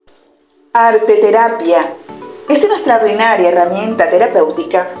Arteterapia es una extraordinaria herramienta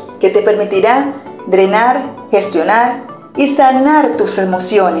terapéutica que te permitirá drenar, gestionar y sanar tus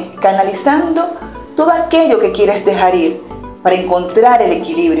emociones, canalizando todo aquello que quieres dejar ir para encontrar el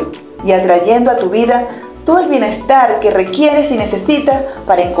equilibrio y atrayendo a tu vida todo el bienestar que requieres y necesitas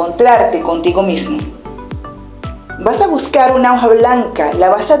para encontrarte contigo mismo. Vas a buscar una hoja blanca, la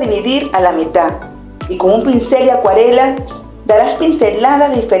vas a dividir a la mitad y con un pincel y acuarela darás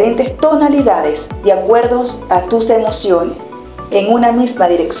pinceladas de diferentes tonalidades de acuerdo a tus emociones en una misma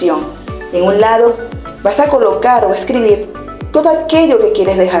dirección. En un lado vas a colocar o escribir todo aquello que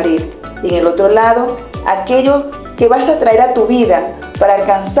quieres dejar ir y en el otro lado aquello que vas a traer a tu vida para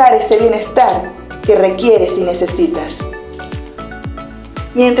alcanzar ese bienestar que requieres y necesitas.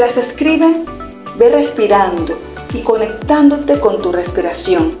 Mientras escribes, ve respirando y conectándote con tu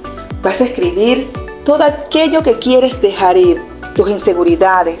respiración. Vas a escribir todo aquello que quieres dejar ir, tus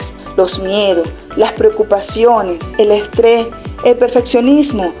inseguridades, los miedos, las preocupaciones, el estrés, el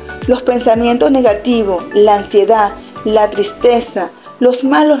perfeccionismo, los pensamientos negativos, la ansiedad, la tristeza, los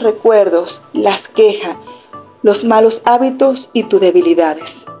malos recuerdos, las quejas, los malos hábitos y tus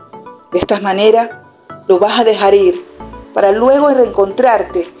debilidades. De esta manera lo vas a dejar ir para luego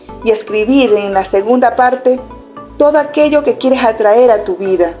reencontrarte y escribir en la segunda parte todo aquello que quieres atraer a tu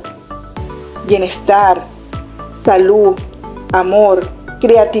vida. Bienestar, salud, amor,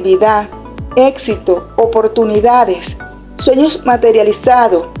 creatividad, éxito, oportunidades, sueños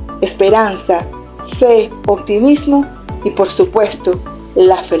materializados, esperanza, fe, optimismo y por supuesto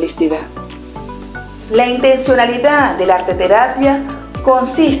la felicidad. La intencionalidad de la arteterapia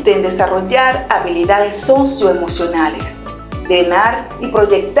consiste en desarrollar habilidades socioemocionales, drenar y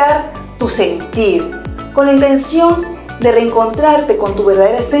proyectar tu sentir con la intención de reencontrarte con tu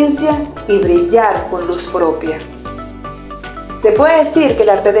verdadera esencia y brillar con luz propia. Se puede decir que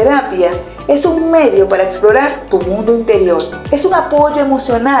la arteterapia es un medio para explorar tu mundo interior. Es un apoyo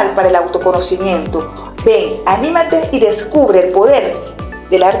emocional para el autoconocimiento. Ven, anímate y descubre el poder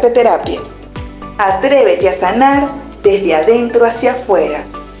de la arteterapia. Atrévete a sanar desde adentro hacia afuera.